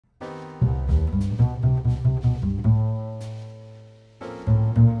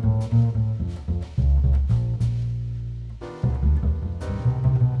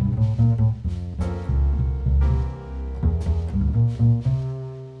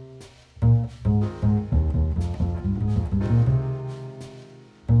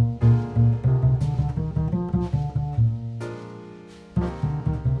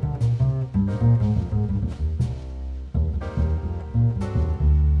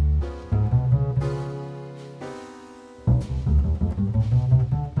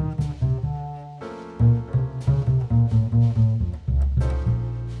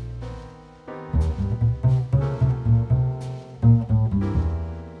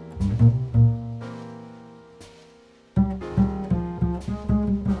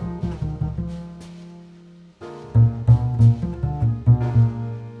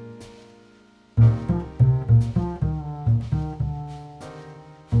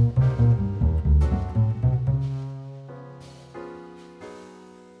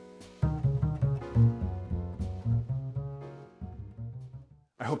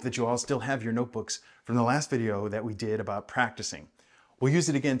hope that you all still have your notebooks from the last video that we did about practicing. We'll use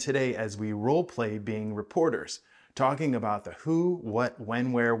it again today as we role play being reporters, talking about the who, what,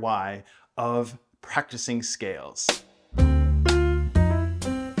 when, where, why of practicing scales.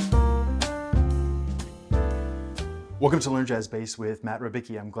 Welcome to Learn Jazz Bass with Matt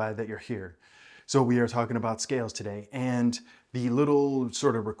Rabicki. I'm glad that you're here. So we are talking about scales today, and the little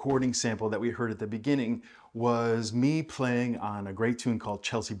sort of recording sample that we heard at the beginning was me playing on a great tune called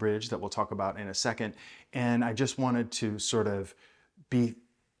Chelsea Bridge that we'll talk about in a second. And I just wanted to sort of be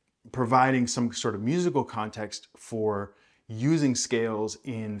providing some sort of musical context for using scales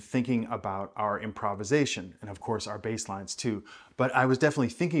in thinking about our improvisation and of course our bass lines too. But I was definitely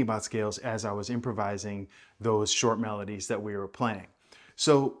thinking about scales as I was improvising those short melodies that we were playing.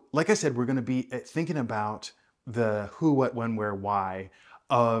 So like I said, we're going to be thinking about the who, what, when, where, why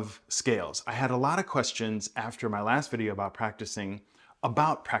of scales. I had a lot of questions after my last video about practicing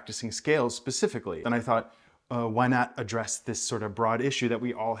scales specifically. And I thought, why not address this sort of broad issue that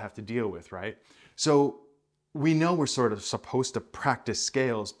we all have to deal with, right? So we know we're sort of supposed to practice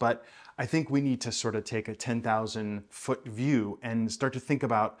scales, but I think we need to sort of take a 10,000 foot view and start to think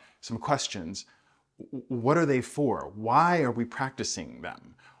about some questions. What are they for? Why are we practicing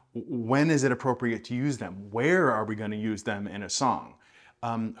them? When is it appropriate to use them? Where are we going to use them in a song?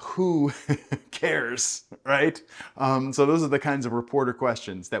 Who cares, right? So those are the kinds of reporter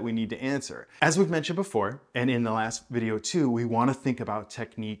questions that we need to answer. As we've mentioned before, and in the last video too, we want to think about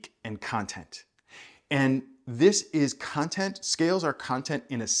technique and content. And this is content. Scales are content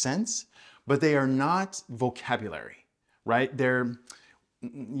in a sense, but they are not vocabulary, right?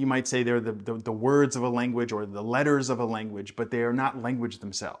 You might say they're the words of a language or the letters of a language, but they are not language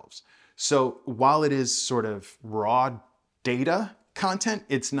themselves. So while it is sort of raw data content,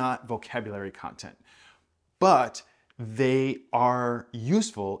 it's not vocabulary content. But they are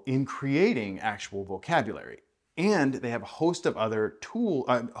useful in creating actual vocabulary. And they have a host of other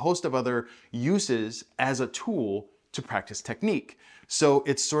uses as a tool to practice technique. So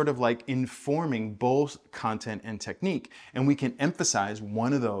it's sort of like informing both content and technique. And we can emphasize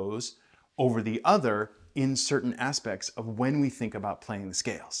one of those over the other in certain aspects of when we think about playing the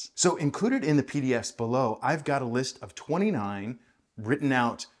scales. So included in the PDFs below, I've got a list of 29 written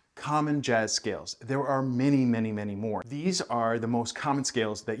out common jazz scales. There are many, many, many more. These are the most common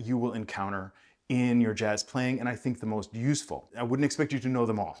scales that you will encounter in your jazz playing, and I think the most useful. I wouldn't expect you to know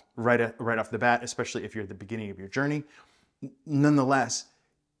them all right off the bat, especially if you're at the beginning of your journey. Nonetheless,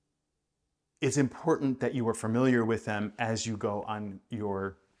 it's important that you are familiar with them as you go on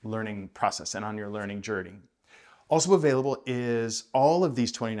your learning process and on your learning journey. Also available is all of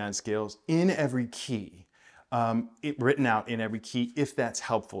these 29 scales in every key, written out in every key, if that's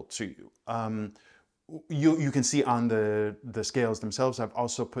helpful to you. You can see on the scales themselves, I've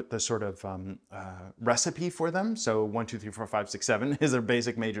also put the sort of recipe for them. So 1, 2, 3, 4, 5, 6, 7 is a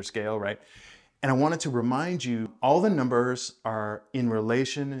basic major scale, right? And I wanted to remind you, all the numbers are in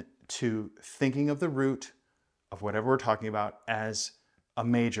relation to thinking of the root of whatever we're talking about as a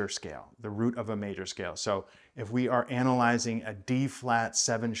major scale, the root of a major scale. So if we are analyzing a D flat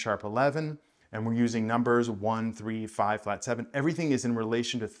 7 sharp 11, and we're using numbers 1, 3, 5, flat 7. Everything is in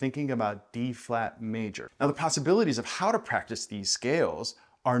relation to thinking about D flat major. Now the possibilities of how to practice these scales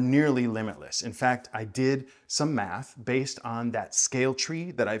are nearly limitless. In fact, I did some math based on that scale tree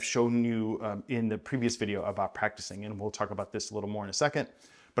that I've shown you in the previous video about practicing, and we'll talk about this a little more in a second.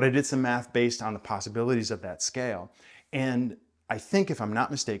 But I did some math based on the possibilities of that scale. And I think, if I'm not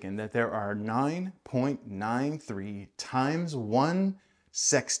mistaken, that there are 9.93 times 1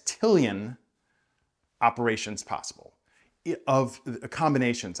 sextillion operations possible, of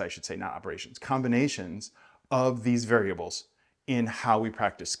combinations, I should say, not operations, combinations of these variables in how we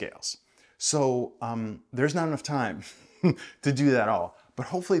practice scales. So there's not enough time to do that all, but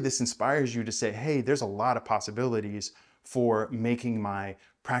hopefully this inspires you to say, hey, there's a lot of possibilities for making my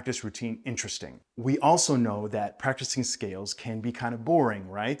practice routine interesting. We also know that practicing scales can be kind of boring,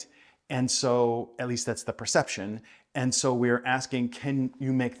 right? And so, at least that's the perception. And so we're asking, can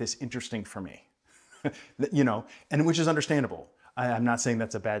you make this interesting for me? You know, and which is understandable. I'm not saying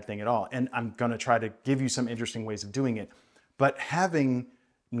that's a bad thing at all. And I'm going to try to give you some interesting ways of doing it. But having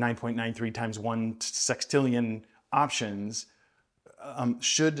 9.93 times 1 sextillion options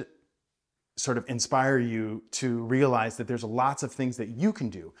should sort of inspire you to realize that there's lots of things that you can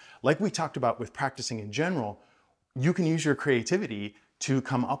do. Like we talked about with practicing in general, you can use your creativity to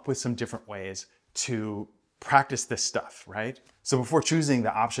come up with some different ways to practice this stuff, right? So before choosing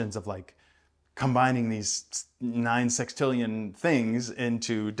the options of like combining these 9 sextillion things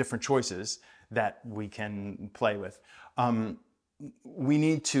into different choices that we can play with, we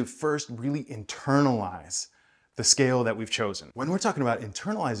need to first really internalize the scale that we've chosen. When we're talking about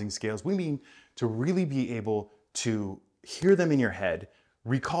internalizing scales, we mean to really be able to hear them in your head,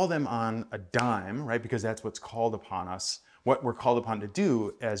 recall them on a dime, right? Because that's what's called upon us, what we're called upon to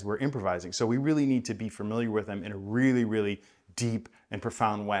do as we're improvising. So we really need to be familiar with them in a really, really deep and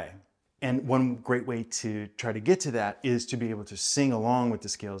profound way. And one great way to try to get to that is to be able to sing along with the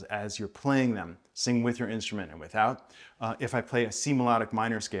scales as you're playing them. Sing with your instrument and without. If I play a C melodic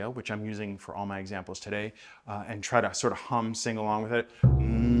minor scale, which I'm using for all my examples today, and try to sort of hum, sing along with it.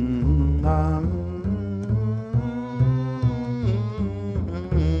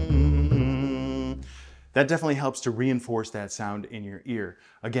 That definitely helps to reinforce that sound in your ear.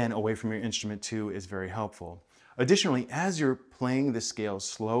 Again, away from your instrument too is very helpful. Additionally, as you're playing the scales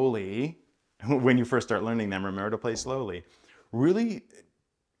slowly, when you first start learning them, remember to play slowly, really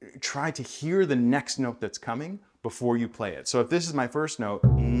try to hear the next note that's coming before you play it. So if this is my first note,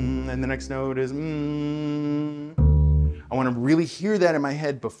 and the next note is, I want to really hear that in my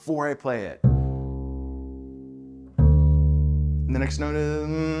head before I play it. And the next note is,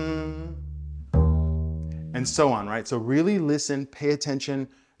 and so on, right? So really listen, pay attention.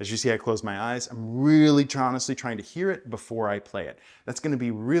 As you see, I close my eyes. I'm really honestly trying to hear it before I play it. That's going to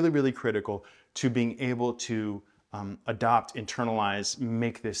be really, really critical to being able to adopt, internalize,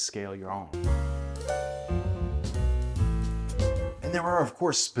 make this scale your own. And there are, of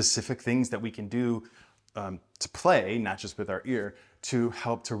course, specific things that we can do to play, not just with our ear, to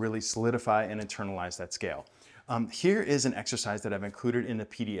help to really solidify and internalize that scale. Here is an exercise that I've included in the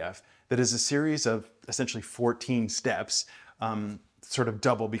PDF that is a series of essentially 14 steps, sort of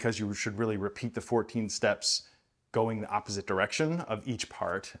double because you should really repeat the 14 steps going the opposite direction of each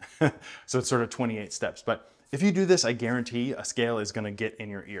part. So it's sort of 28 steps. But if you do this, I guarantee a scale is going to get in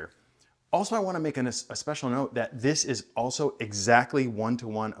your ear. Also, I want to make a special note that this is also exactly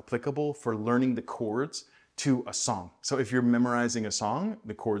one-to-one applicable for learning the chords to a song. So if you're memorizing a song,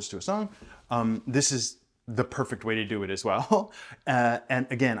 the chords to a song, this is the perfect way to do it as well. And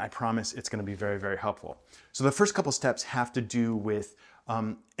again, I promise it's going to be very, very helpful. So the first couple steps have to do with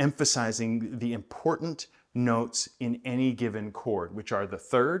emphasizing the important notes in any given chord, which are the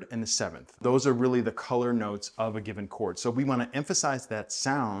third and the seventh. Those are really the color notes of a given chord. So we want to emphasize that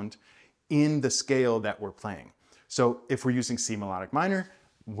sound in the scale that we're playing. So if we're using C melodic minor,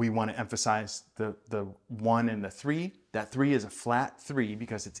 we want to emphasize the 1 and the 3. That 3 is a flat 3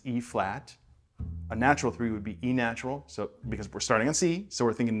 because it's E flat. A natural 3 would be E natural, so because we're starting on C, so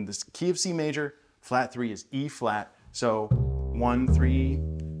we're thinking this key of C major, flat 3 is E flat, so 1, 3,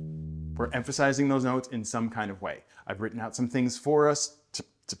 we're emphasizing those notes in some kind of way. I've written out some things for us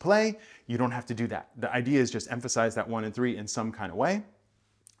to play. You don't have to do that. The idea is just emphasize that 1 and 3 in some kind of way,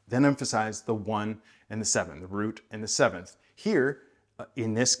 then emphasize the 1 and the 7, the root and the 7th. Here,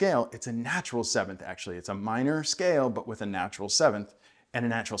 in this scale, it's a natural 7th actually. It's a minor scale, but with a natural 7th and a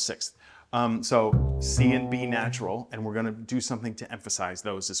natural 6th. So C and B natural, and we're going to do something to emphasize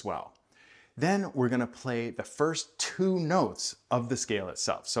those as well. Then we're going to play the first 2 notes of the scale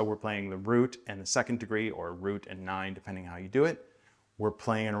itself. So we're playing the root and the 2nd degree, or root and 9, depending how you do it. We're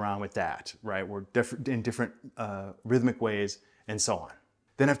playing around with that, right? We're in different rhythmic ways and so on.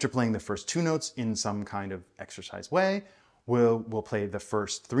 Then after playing the first 2 notes in some kind of exercise way, we'll play the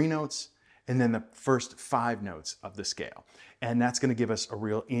first 3 notes and then the first 5 notes of the scale. And that's going to give us a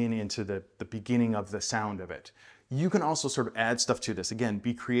real into the beginning of the sound of it. You can also sort of add stuff to this. Again,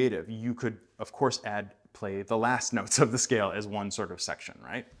 be creative. You could, of course, play the last notes of the scale as one sort of section,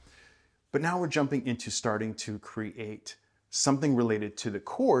 right? But now we're jumping into starting to create something related to the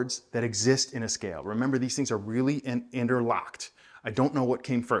chords that exist in a scale. Remember, these things are really interlocked. I don't know what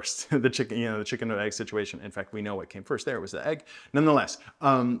came first, the chicken or egg situation. In fact, we know what came first. There was the egg. Nonetheless,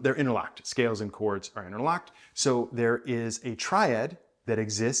 they're interlocked. Scales and chords are interlocked. So there is a triad that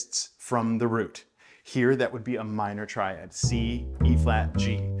exists from the root. Here, that would be a minor triad, C, E flat,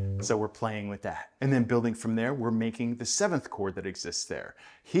 G. So we're playing with that. And then building from there, we're making the 7th chord that exists there.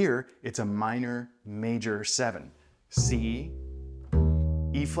 Here, it's a minor major 7. C,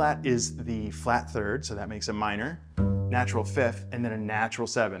 E flat is the flat 3rd, so that makes a minor, natural 5th, and then a natural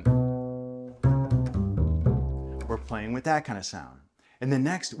 7. We're playing with that kind of sound. And then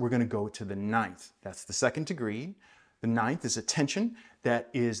next, we're going to go to the 9th. That's the 2nd degree. The 9th is a tension that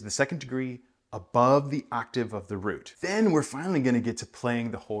is the 2nd degree above the octave of the root. Then we're finally going to get to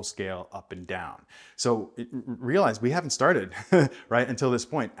playing the whole scale up and down. So realize we haven't started, right, until this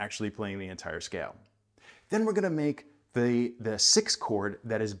point, actually playing the entire scale. Then we're going to make the 6th chord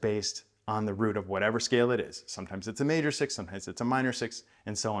that is based on the root of whatever scale it is. Sometimes it's a major 6, sometimes it's a minor 6,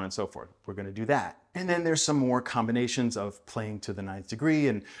 and so on and so forth. We're going to do that. And then there's some more combinations of playing to the 9th degree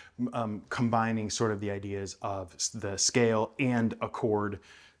and combining sort of the ideas of the scale and a chord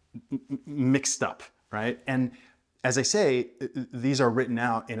mixed up, right? And as I say, these are written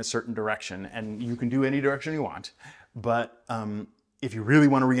out in a certain direction, and you can do any direction you want. But if you really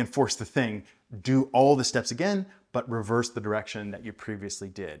want to reinforce the thing, do all the steps again, but reverse the direction that you previously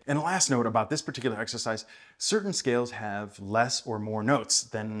did. And a last note about this particular exercise, certain scales have less or more notes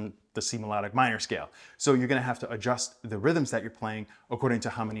than the C melodic minor scale. So you're going to have to adjust the rhythms that you're playing according to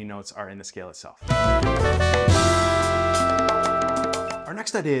how many notes are in the scale itself. Our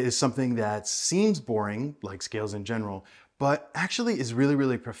next idea is something that seems boring, like scales in general, but actually is really,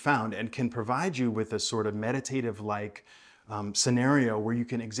 really profound and can provide you with a sort of meditative-like scenario where you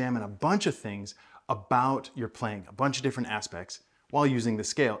can examine a bunch of things about your playing, a bunch of different aspects while using the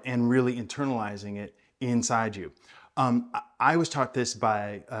scale and really internalizing it inside you. I was taught this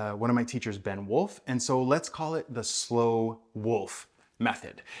by one of my teachers, Ben Wolfe, and so let's call it the slow Wolfe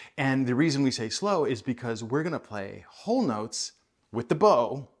method. And the reason we say slow is because we're gonna play whole notes with the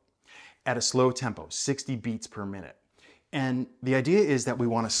bow at a slow tempo, 60 beats per minute. And the idea is that we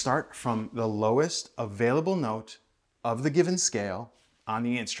want to start from the lowest available note of the given scale on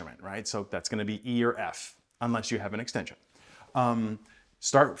the instrument, right? So that's going to be E or F, unless you have an extension.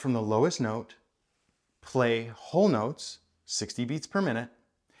 Start from the lowest note, play whole notes, 60 beats per minute,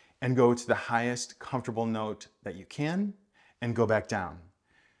 and go to the highest comfortable note that you can, and go back down.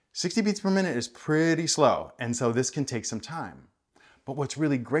 60 beats per minute is pretty slow, and so this can take some time. But what's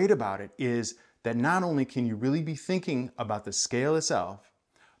really great about it is that not only can you really be thinking about the scale itself,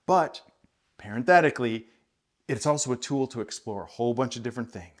 but parenthetically, it's also a tool to explore a whole bunch of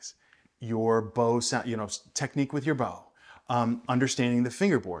different things. Your bow sound, technique with your bow, understanding the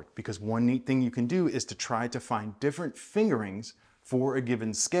fingerboard, because one neat thing you can do is to try to find different fingerings for a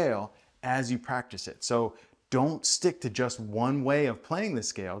given scale as you practice it. So don't stick to just one way of playing the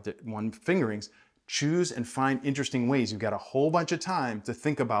scale, one fingerings. Choose and find interesting ways. You've got a whole bunch of time to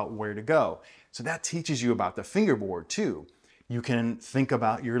think about where to go. So that teaches you about the fingerboard too. You can think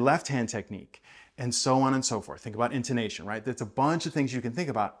about your left hand technique and so on and so forth. Think about intonation, right? There's a bunch of things you can think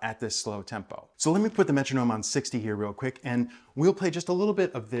about at this slow tempo. So let me put the metronome on 60 here real quick, and we'll play just a little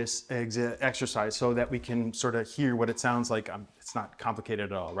bit of this exercise so that we can sort of hear what it sounds like. It's not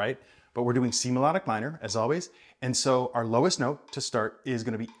complicated at all, right? But we're doing C melodic minor, as always. And so our lowest note to start is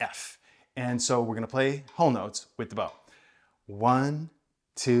going to be F. And so we're going to play whole notes with the bow. 1,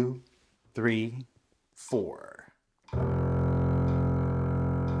 2, 3, 4.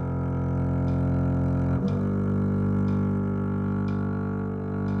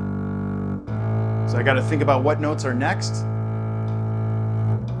 So I got to think about what notes are next.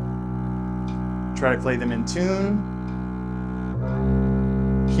 Try to play them in tune.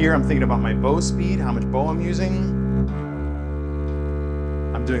 Here I'm thinking about my bow speed, how much bow I'm using.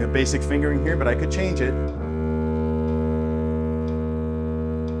 I'm doing a basic fingering here, but I could change it.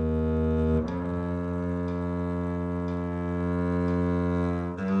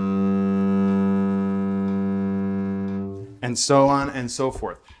 And so on and so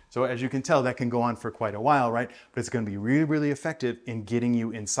forth. So as you can tell, that can go on for quite a while, right? But it's going to be really, really effective in getting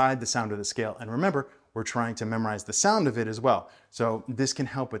you inside the sound of the scale. And remember, we're trying to memorize the sound of it as well. So this can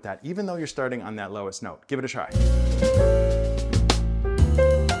help with that, even though you're starting on that lowest note. Give it a try.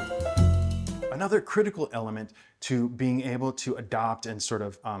 Another critical element to being able to adopt and sort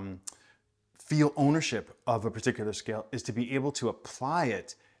of feel ownership of a particular scale is to be able to apply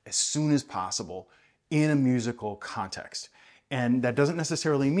it as soon as possible in a musical context. And that doesn't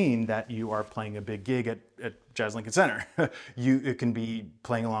necessarily mean that you are playing a big gig at Jazz Lincoln Center. It can be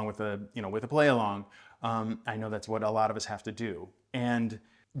playing along with a play along. I know that's what a lot of us have to do. And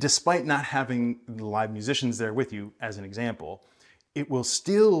despite not having live musicians there with you, as an example, it will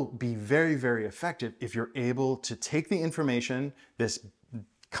still be very, very effective if you're able to take the information, this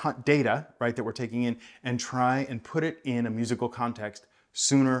data, right, that we're taking in, and try and put it in a musical context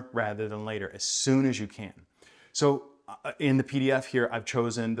sooner rather than later, as soon as you can. So in the PDF here, I've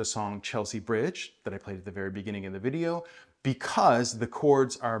chosen the song Chelsea Bridge that I played at the very beginning of the video because the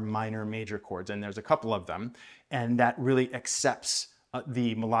chords are minor major chords, and there's a couple of them, and that really accepts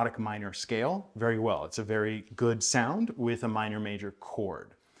the melodic minor scale very well. It's a very good sound with a minor major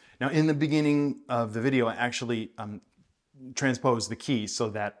chord. Now in the beginning of the video, I actually transposed the key so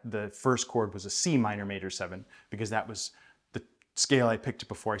that the first chord was a C minor major 7, because that was the scale I picked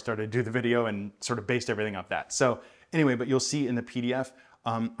before I started to do the video and sort of based everything off that. So anyway, but you'll see in the PDF,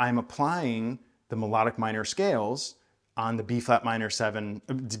 I'm applying the melodic minor scales on the B flat minor 7,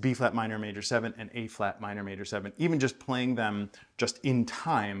 B flat minor major 7, and A flat minor major 7. Even just playing them just in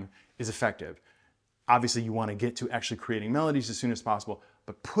time is effective. Obviously, you want to get to actually creating melodies as soon as possible,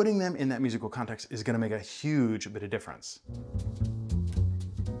 but putting them in that musical context is going to make a huge bit of difference.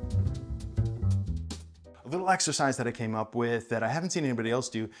 A little exercise that I came up with that I haven't seen anybody else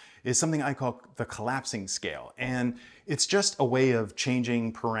do is something I call the collapsing scale. And it's just a way of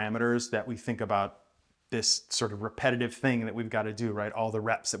changing parameters that we think about this sort of repetitive thing that we've got to do, right? All the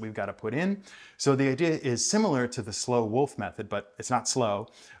reps that we've got to put in. So the idea is similar to the slow Wolfe method, but it's not slow.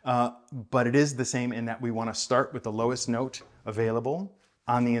 But it is the same in that we want to start with the lowest note available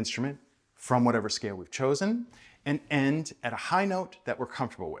on the instrument from whatever scale we've chosen and end at a high note that we're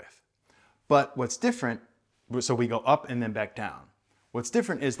comfortable with. But what's different, so we go up and then back down. What's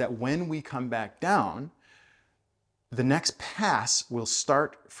different is that when we come back down, the next pass will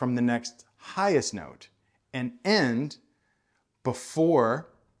start from the next highest note and end before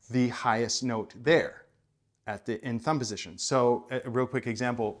the highest note there in thumb position. So a real quick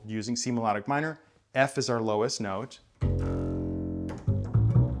example, using C melodic minor, F is our lowest note.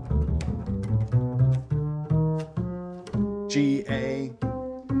 G, A.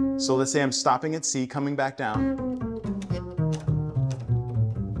 So let's say I'm stopping at C, coming back down.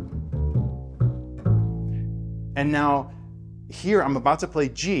 And now here I'm about to play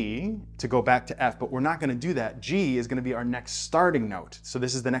G to go back to F, but we're not going to do that. G is going to be our next starting note. So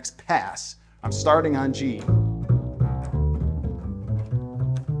this is the next pass. I'm starting on G.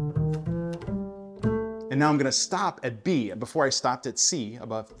 And now I'm going to stop at B. Before I stopped at C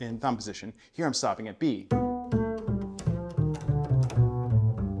above in thumb position, here I'm stopping at B.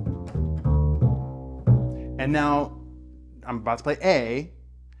 And now I'm about to play A.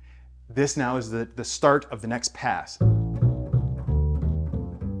 This now is the start of the next pass.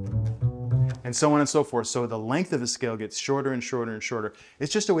 And so on and so forth. So the length of the scale gets shorter and shorter and shorter.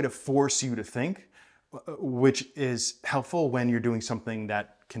 It's just a way to force you to think, which is helpful when you're doing something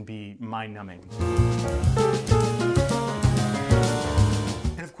that can be mind-numbing.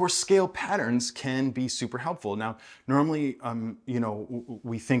 And of course, scale patterns can be super helpful. Now, normally,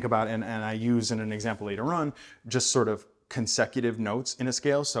 we think about, and I use in an example later on, just sort of consecutive notes in a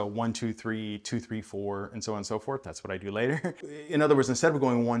scale. So 1, 2, 3, 2, 3, 4, and so on and so forth. That's what I do later. In other words, instead of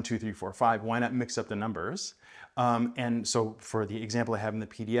going 1, 2, 3, 4, 5, why not mix up the numbers? And so for the example I have in the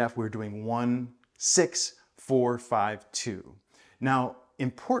PDF, we're doing 1, 6, 4, 5, 2. Now,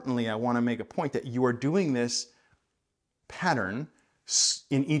 importantly, I want to make a point that you are doing this pattern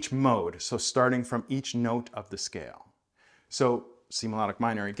in each mode. So starting from each note of the scale. So C melodic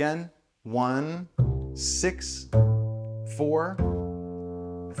minor again, 1, 6, 4,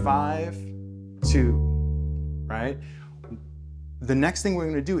 5, 2, right? The next thing we're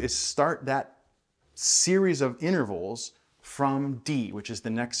going to do is start that series of intervals from D, which is the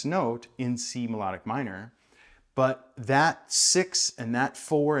next note in C melodic minor. But that 6 and that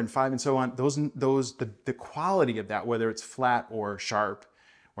 4 and 5 and so on, the quality of that, whether it's flat or sharp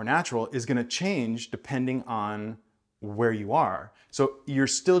or natural, is going to change depending on where you are. So you're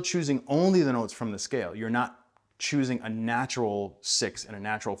still choosing only the notes from the scale. You're not choosing a natural 6 and a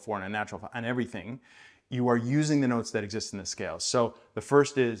natural 4 and a natural 5 and everything. You are using the notes that exist in the scale. So the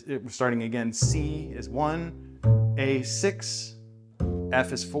first is, starting again, C is 1, A 6,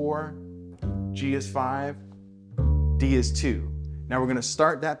 F is 4, G is 5, D is 2. Now we're going to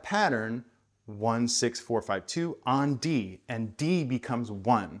start that pattern 1, 6, 4, 5, 2 on D, and D becomes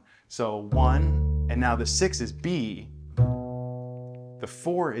 1. So 1, and now the 6 is B, the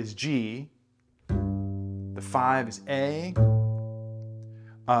 4 is G, the 5 is A,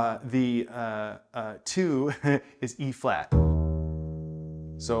 the 2 is E flat.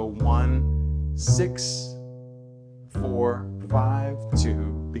 So 1, 6, 4, 5,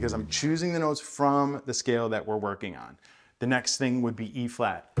 2, because I'm choosing the notes from the scale that we're working on. The next thing would be E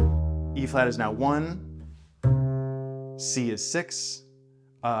flat. E flat is now 1, C is 6,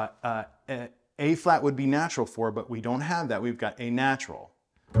 A flat would be natural 4, but we don't have that, we've got A natural.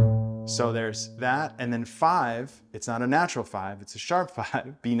 So there's that, and then 5, it's not a natural 5, it's a sharp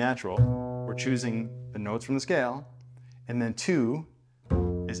 5, B natural. We're choosing the notes from the scale, and then 2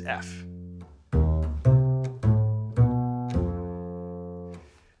 is F.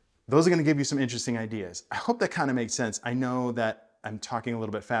 Those are going to give you some interesting ideas. I hope that kind of makes sense. I know that I'm talking a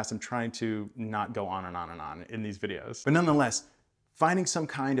little bit fast. I'm trying to not go on and on and on in these videos. But nonetheless, finding some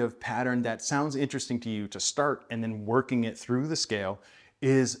kind of pattern that sounds interesting to you to start and then working it through the scale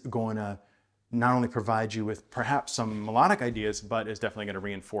is going to not only provide you with perhaps some melodic ideas, but is definitely going to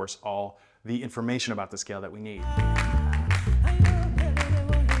reinforce all the information about the scale that we need.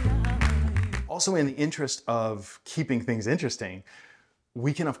 Also, in the interest of keeping things interesting,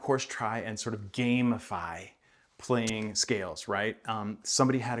 we can of course try and sort of gamify playing scales, right?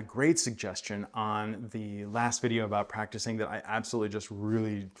 Somebody had a great suggestion on the last video about practicing that I absolutely just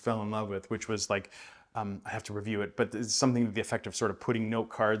really fell in love with, which was like, I have to review it, but it's something to the effect of sort of putting note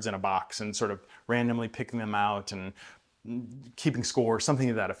cards in a box and sort of randomly picking them out and keeping score, something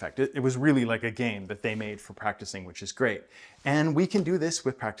to that effect. It was really like a game that they made for practicing, which is great. And we can do this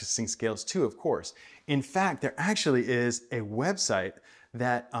with practicing scales too, of course. In fact, there actually is a website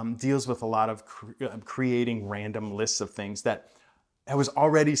that deals with a lot of creating random lists of things that was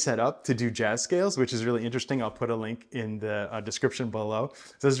already set up to do jazz scales, which is really interesting. I'll put a link in the description below.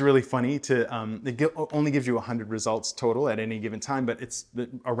 So it's really funny to, it only gives you 100 results total at any given time, but it's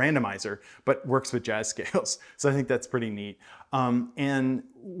a randomizer, but works with jazz scales. So I think that's pretty neat. And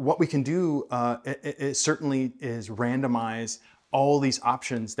what we can do, it certainly is randomize all these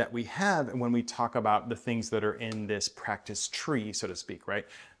options that we have when we talk about the things that are in this practice tree, so to speak, right?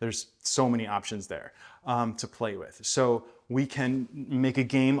 There's so many options there to play with. So we can make a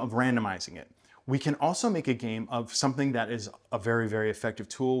game of randomizing it. We can also make a game of something that is a very, very effective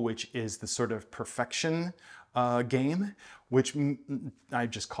tool, which is the sort of perfection game, which I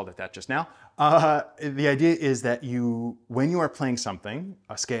just called it that just now. The idea is that when you are playing something,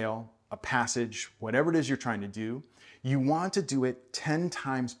 a scale, a passage, whatever it is you're trying to do, you want to do it 10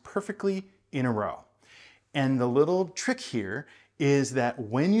 times perfectly in a row. And the little trick here is that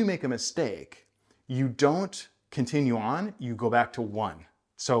when you make a mistake, you don't continue on, you go back to 1.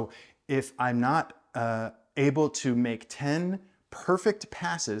 So if I'm not able to make 10 perfect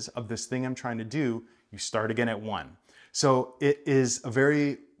passes of this thing I'm trying to do, you start again at 1. So it is a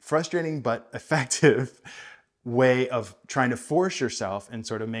very frustrating but effective way of trying to force yourself and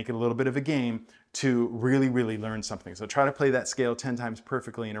sort of make it a little bit of a game to really, really learn something. So try to play that scale 10 times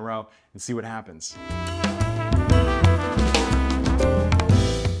perfectly in a row and see what happens.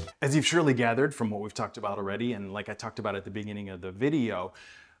 As you've surely gathered from what we've talked about already, and like I talked about at the beginning of the video,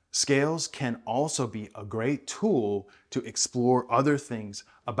 scales can also be a great tool to explore other things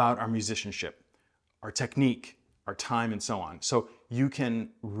about our musicianship, our technique, our time, and so on. So you can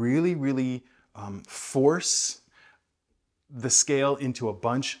really, really force the scale into a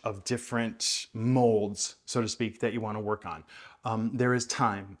bunch of different molds, so to speak, that you want to work on. There is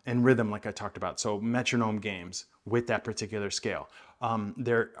time and rhythm, like I talked about, so metronome games with that particular scale.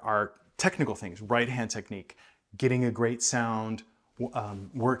 There are technical things, right hand technique, getting a great sound,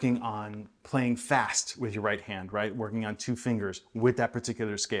 working on playing fast with your right hand, right? Working on 2 fingers with that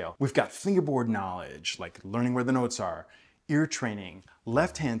particular scale. We've got fingerboard knowledge, like learning where the notes are, ear training,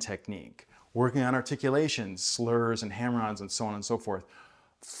 left hand technique, working on articulations, slurs and hammer-ons and so on and so forth,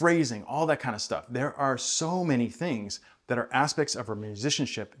 phrasing, all that kind of stuff. There are so many things that are aspects of our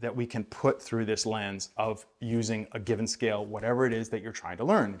musicianship that we can put through this lens of using a given scale, whatever it is that you're trying to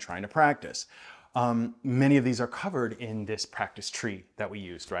learn and trying to practice. Many of these are covered in this practice tree that we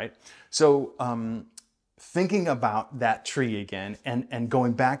used, right? So thinking about that tree again and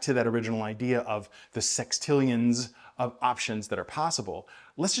going back to that original idea of the sextillions of options that are possible,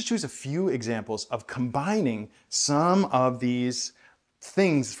 let's just choose a few examples of combining some of these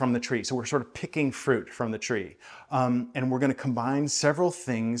things from the tree. So we're sort of picking fruit from the tree. And we're going to combine several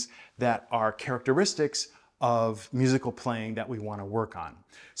things that are characteristics of musical playing that we want to work on.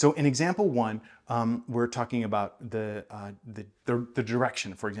 So in example 1, we're talking about the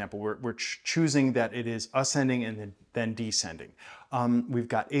direction, for example. We're choosing that it is ascending and then descending. We've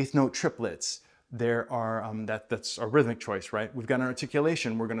got 8th note triplets. There are, that's a rhythmic choice, right? We've got an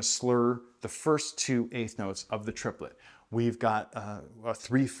articulation. We're going to slur the first 2 8th notes of the triplet. We've got a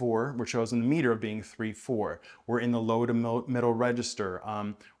 3/4. We're chosen the meter of being 3/4. We're in the low to middle register.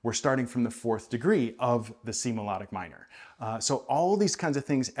 We're starting from the 4th degree of the C melodic minor. So all these kinds of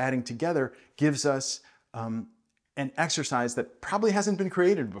things adding together gives us an exercise that probably hasn't been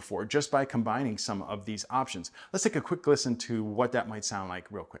created before just by combining some of these options. Let's take a quick listen to what that might sound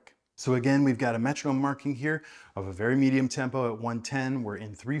like real quick. So again, we've got a metronome marking here of a very medium tempo at 110. We're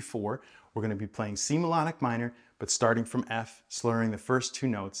in 3/4. We're going to be playing C melodic minor, but starting from F, slurring the first 2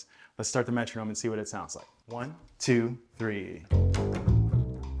 notes. Let's start the metronome and see what it sounds like. 1, 2, 3.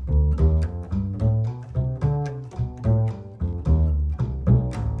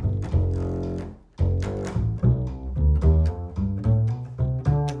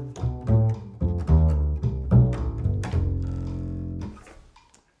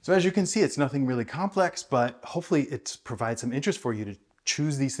 So as you can see, it's nothing really complex, but hopefully it provides some interest for you to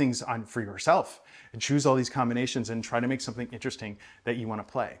choose these things for yourself and choose all these combinations and try to make something interesting that you want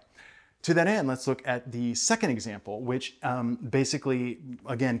to play. To that end, let's look at the second example, which basically,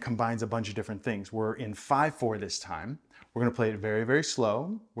 again, combines a bunch of different things. We're in 5/4 this time. We're going to play it very, very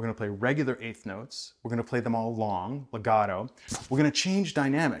slow. We're going to play regular eighth notes. We're going to play them all long, legato. We're going to change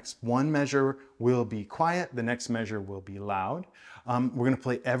dynamics. One measure will be quiet. The next measure will be loud. We're going to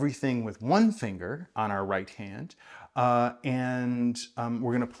play everything with one finger on our right hand. We're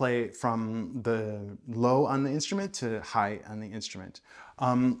going to play from the low on the instrument to high on the instrument.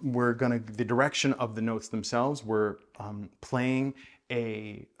 The direction of the notes themselves, we're playing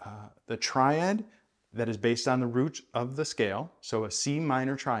the triad that is based on the root of the scale, so a C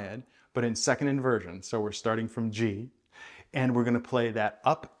minor triad, but in second inversion. So we're starting from G, and we're going to play that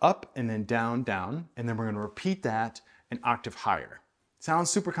up, up, and then down, down, and then we're going to repeat that an octave higher. Sounds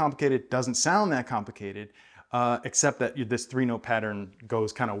super complicated, doesn't sound that complicated, except that this 3-note pattern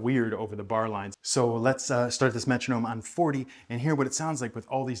goes kind of weird over the bar lines. So let's start this metronome on 40 and hear what it sounds like with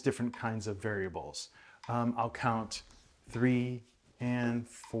all these different kinds of variables. I'll count 3 and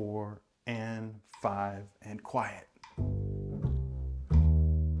 4 and 5 and quiet.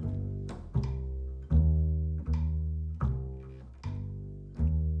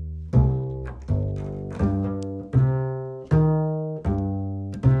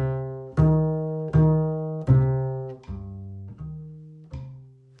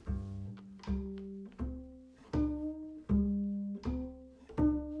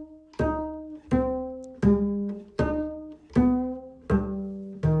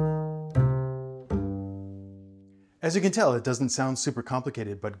 As you can tell, it doesn't sound super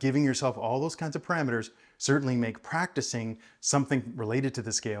complicated, but giving yourself all those kinds of parameters certainly make practicing something related to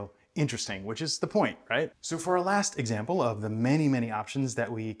the scale interesting, which is the point, right? So for our last example of the many, many options that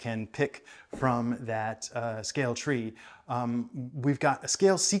we can pick from that scale tree, we've got a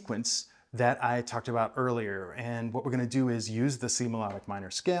scale sequence that I talked about earlier. And what we're going to do is use the C melodic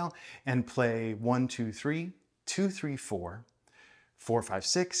minor scale and play 1, 2, 3, 2, 3, 4, 4, 5,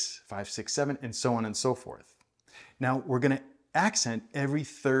 6, 5, 6, 7, and so on and so forth. Now we're going to accent every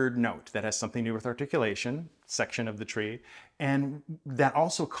third note that has something to do with articulation section of the tree, and that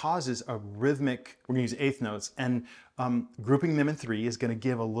also causes a rhythmic, we're going to use eighth notes, and grouping them in 3 is going to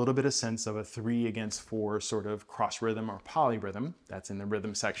give a little bit of sense of a 3 against 4 sort of cross rhythm or polyrhythm. That's in the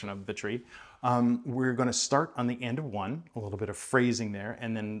rhythm section of the tree. We're going to start on the end of 1, a little bit of phrasing there,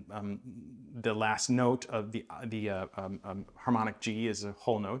 and then the last note of the harmonic G is a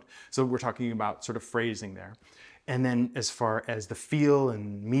whole note. So we're talking about sort of phrasing there. And then as far as the feel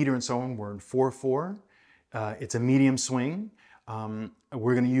and meter and so on, we're in 4/4. It's a medium swing.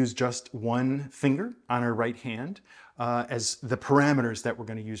 We're going to use just one finger on our right hand as the parameters that we're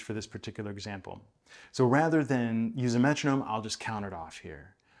going to use for this particular example. So rather than use a metronome, I'll just count it off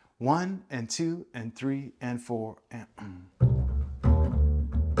here. 1 and 2 and 3 and 4 and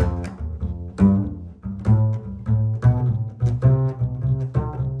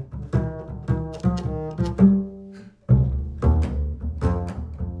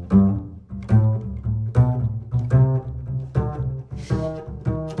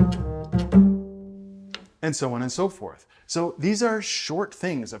and so on and so forth. So these are short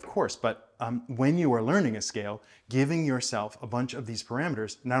things, of course, but when you are learning a scale, giving yourself a bunch of these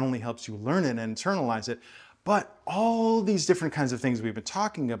parameters not only helps you learn it and internalize it, but all these different kinds of things we've been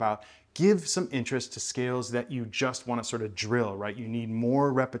talking about give some interest to scales that you just want to sort of drill, right? You need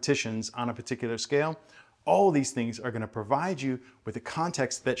more repetitions on a particular scale. All these things are going to provide you with a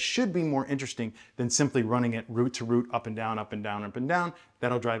context that should be more interesting than simply running it root to root, up and down, up and down, up and down.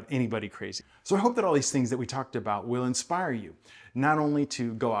 That'll drive anybody crazy. So I hope that all these things that we talked about will inspire you, not only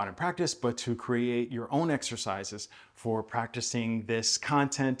to go out and practice, but to create your own exercises for practicing this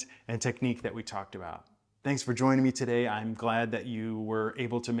content and technique that we talked about. Thanks for joining me today. I'm glad that you were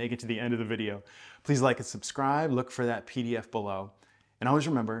able to make it to the end of the video. Please like and subscribe. Look for that PDF below. And always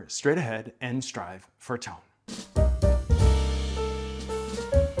remember, straight ahead and strive for tone.